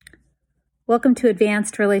Welcome to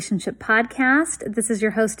Advanced Relationship Podcast. This is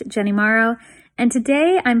your host, Jenny Morrow, and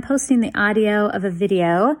today I'm posting the audio of a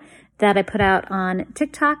video that I put out on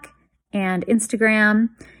TikTok and Instagram.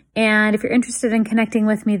 And if you're interested in connecting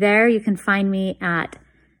with me there, you can find me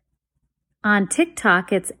on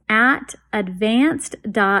TikTok, it's at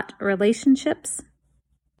advanced.relationships.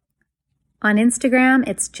 On Instagram,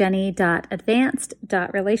 it's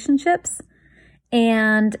jenny.advanced.relationships.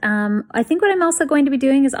 And I think what I'm also going to be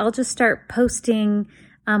doing is I'll just start posting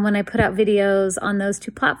when I put out videos on those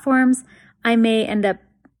two platforms. I may end up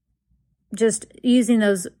just using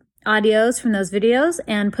those audios from those videos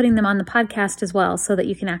and putting them on the podcast as well so that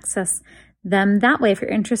you can access them that way if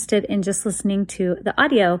you're interested in just listening to the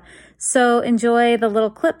audio. So enjoy the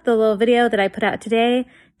little clip, the little video that I put out today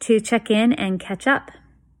to check in and catch up.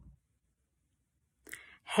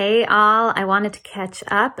 Hey all, I wanted to catch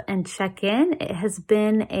up and check in. It has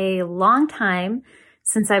been a long time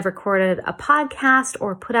since I've recorded a podcast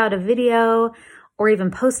or put out a video or even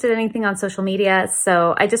posted anything on social media.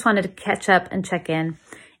 So I just wanted to catch up and check in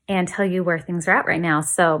and tell you where things are at right now.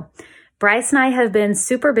 So Bryce and I have been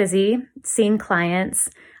super busy seeing clients.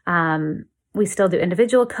 We still do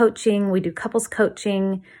individual coaching. We do couples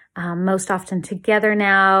coaching, most often together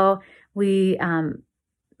now. We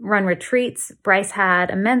run retreats. Bryce had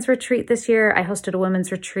a men's retreat this year. I hosted a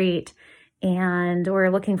women's retreat, and we're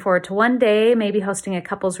looking forward to one day maybe hosting a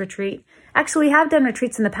couples retreat. Actually, we have done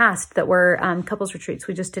retreats in the past that were couples retreats.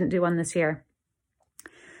 We just didn't do one this year.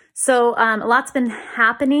 So a lot's been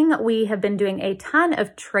happening. We have been doing a ton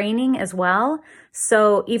of training as well.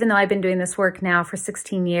 So even though I've been doing this work now for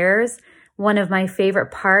 16 years, one of my favorite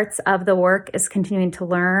parts of the work is continuing to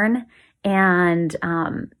learn and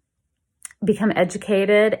become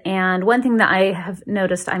educated. And one thing that I have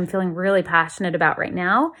noticed I'm feeling really passionate about right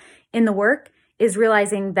now in the work is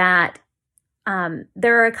realizing that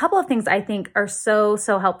there are a couple of things I think are so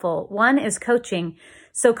helpful. One is coaching.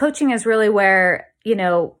 So coaching is really where,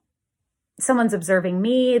 someone's observing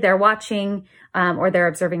me, they're watching, or they're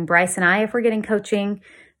observing Bryce and I if we're getting coaching.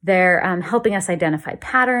 They're helping us identify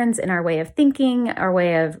patterns in our way of thinking, our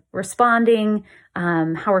way of responding,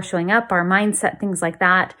 how we're showing up, our mindset, things like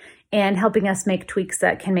that, and helping us make tweaks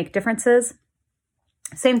that can make differences.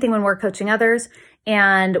 Same thing when we're coaching others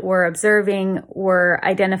and we're observing, we're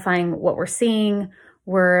identifying what we're seeing,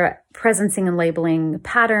 we're presencing and labeling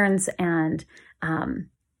patterns and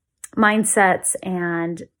mindsets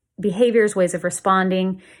and behaviors, ways of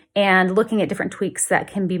responding, and looking at different tweaks that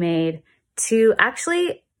can be made to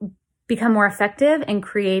actually become more effective in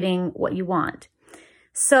creating what you want.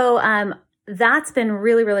 So that's been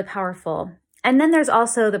really powerful. And then there's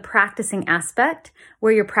also the practicing aspect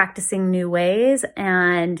where you're practicing new ways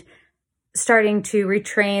and starting to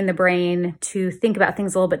retrain the brain to think about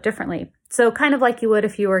things a little bit differently. So kind of like you would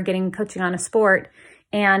if you were getting coaching on a sport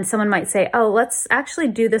and someone might say, oh, let's actually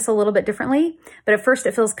do this a little bit differently. But at first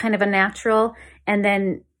it feels kind of unnatural. And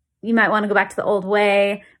then you might want to go back to the old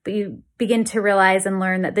way, but you begin to realize and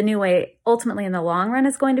learn that the new way ultimately in the long run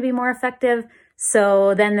is going to be more effective.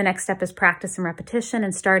 So then the next step is practice and repetition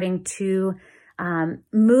and starting to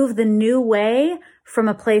move the new way from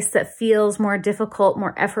a place that feels more difficult,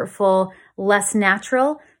 more effortful, less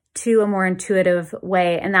natural to a more intuitive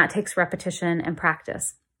way. And that takes repetition and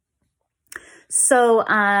practice. So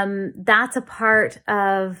that's a part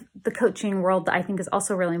of the coaching world that I think is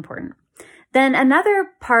also really important. Then another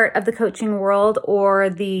part of the coaching world or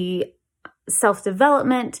the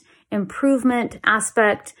self-development, improvement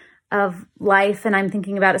aspect of life, and I'm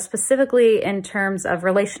thinking about it specifically in terms of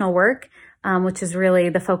relational work, which is really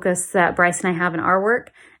the focus that Bryce and I have in our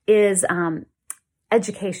work, is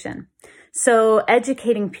education. So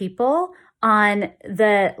educating people on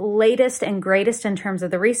the latest and greatest in terms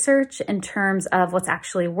of the research, in terms of what's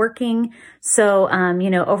actually working. So,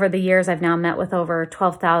 over the years, I've now met with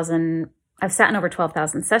I've sat in over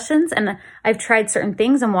 12,000 sessions, and I've tried certain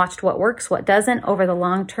things and watched what works, what doesn't. Over the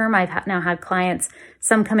long term, I've now had clients,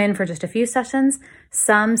 some come in for just a few sessions,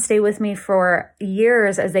 some stay with me for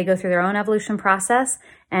years as they go through their own evolution process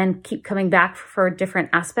and keep coming back for different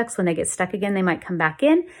aspects. When they get stuck again, they might come back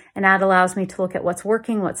in, and that allows me to look at what's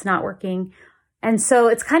working, what's not working. And so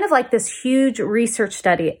it's kind of like this huge research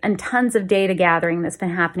study and tons of data gathering that's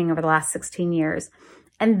been happening over the last 16 years.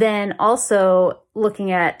 And then also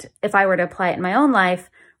looking at, if I were to apply it in my own life,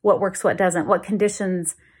 what works, what doesn't, what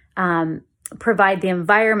conditions provide the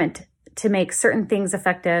environment to make certain things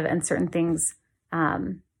effective and certain things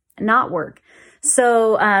not work.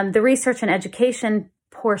 So the research and education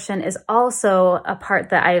portion is also a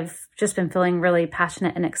part that I've just been feeling really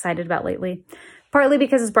passionate and excited about lately. Partly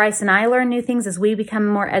because as Bryce and I learn new things, as we become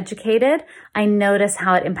more educated, I notice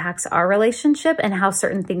how it impacts our relationship and how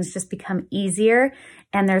certain things just become easier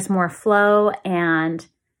and there's more flow. And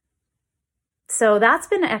so that's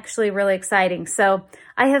been actually really exciting. So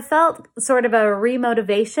I have felt sort of a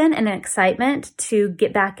remotivation and an excitement to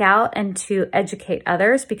get back out and to educate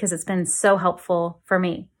others because it's been so helpful for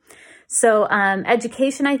me. So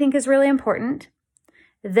education, I think, is really important.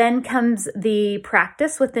 Then comes the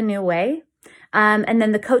practice with the new way. And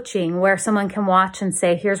then the coaching where someone can watch and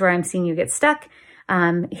say, here's where I'm seeing you get stuck.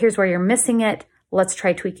 Here's where you're missing it. Let's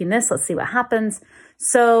try tweaking this. Let's see what happens.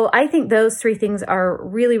 So I think those three things are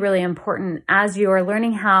really, really important as you are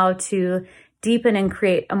learning how to deepen and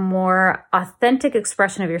create a more authentic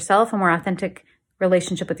expression of yourself, a more authentic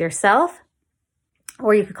relationship with yourself,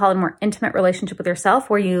 or you could call it a more intimate relationship with yourself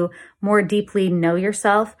where you more deeply know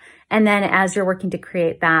yourself. And then as you're working to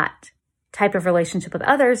create that type of relationship with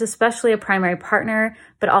others, especially a primary partner,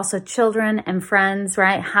 but also children and friends,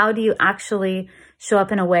 right? How do you actually show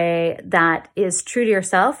up in a way that is true to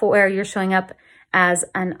yourself, where you're showing up as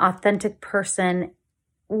an authentic person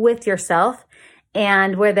with yourself,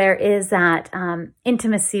 and where there is that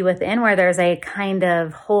intimacy within, where there's a kind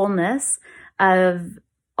of wholeness of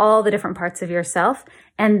all the different parts of yourself,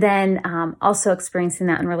 and then also experiencing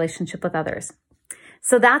that in relationship with others.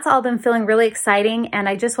 So that's all been feeling really exciting. And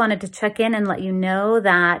I just wanted to check in and let you know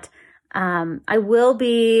that I will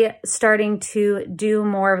be starting to do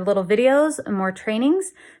more little videos and more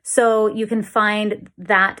trainings. So you can find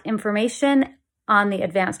that information on the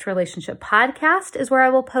Advanced Relationship Podcast is where I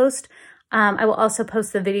will post. I will also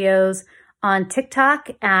post the videos on TikTok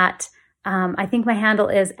at, I think my handle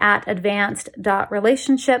is at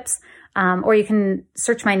advanced.relationships. Or you can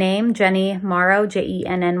search my name, Jenny Morrow,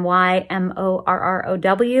 JennyMorrow, and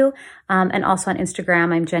also on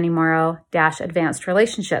Instagram, I'm Jenny Morrow -Advanced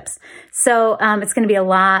Relationships. So it's going to be a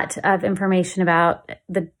lot of information about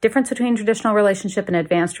the difference between traditional relationship and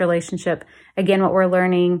advanced relationship. Again, what we're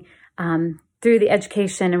learning through the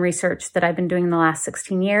education and research that I've been doing in the last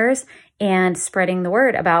 16 years and spreading the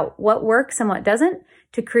word about what works and what doesn't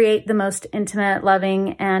to create the most intimate,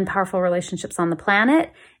 loving, and powerful relationships on the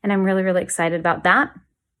planet. And I'm really, really excited about that.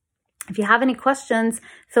 If you have any questions,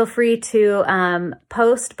 feel free to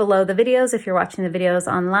post below the videos if you're watching the videos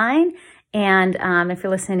online. And if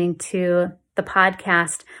you're listening to the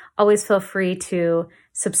podcast, always feel free to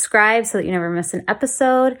subscribe so that you never miss an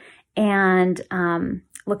episode. And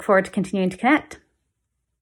look forward to continuing to connect.